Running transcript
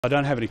I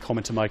don't have any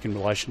comment to make in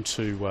relation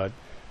to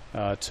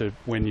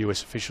when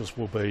US officials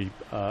will be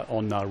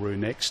on Nauru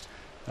next.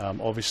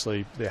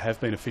 Obviously, there have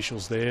been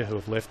officials there who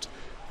have left,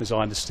 as I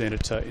understand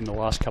it, in the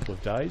last couple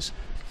of days,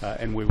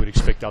 and we would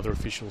expect other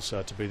officials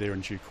to be there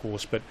in due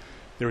course. But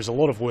there is a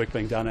lot of work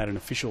being done at an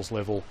officials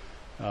level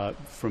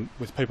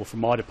with people from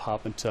my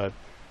department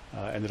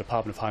and the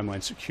Department of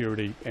Homeland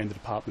Security and the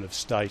Department of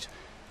State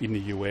in the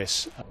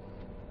US.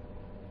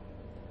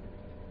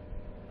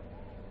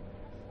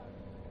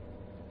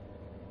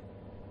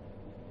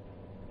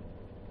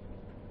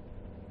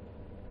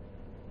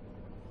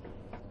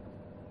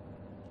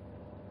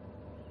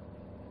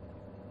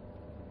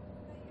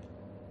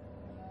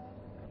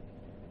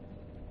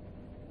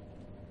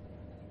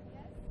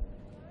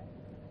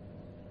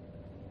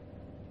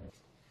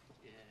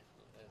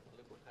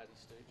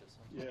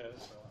 Yeah,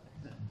 that's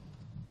right.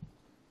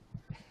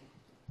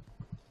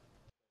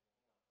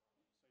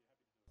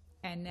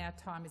 And now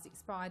time has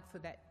expired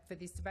for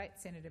this debate.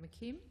 Senator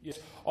McKim. Yes,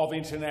 of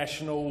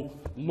international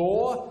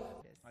law.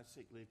 I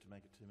seek leave to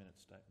make a 2-minute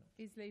statement.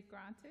 Is leave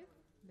granted?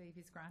 Leave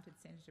is granted.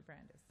 Senator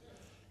Brandis.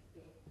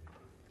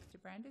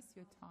 Mr. Brandis,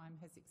 your time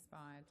has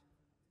expired.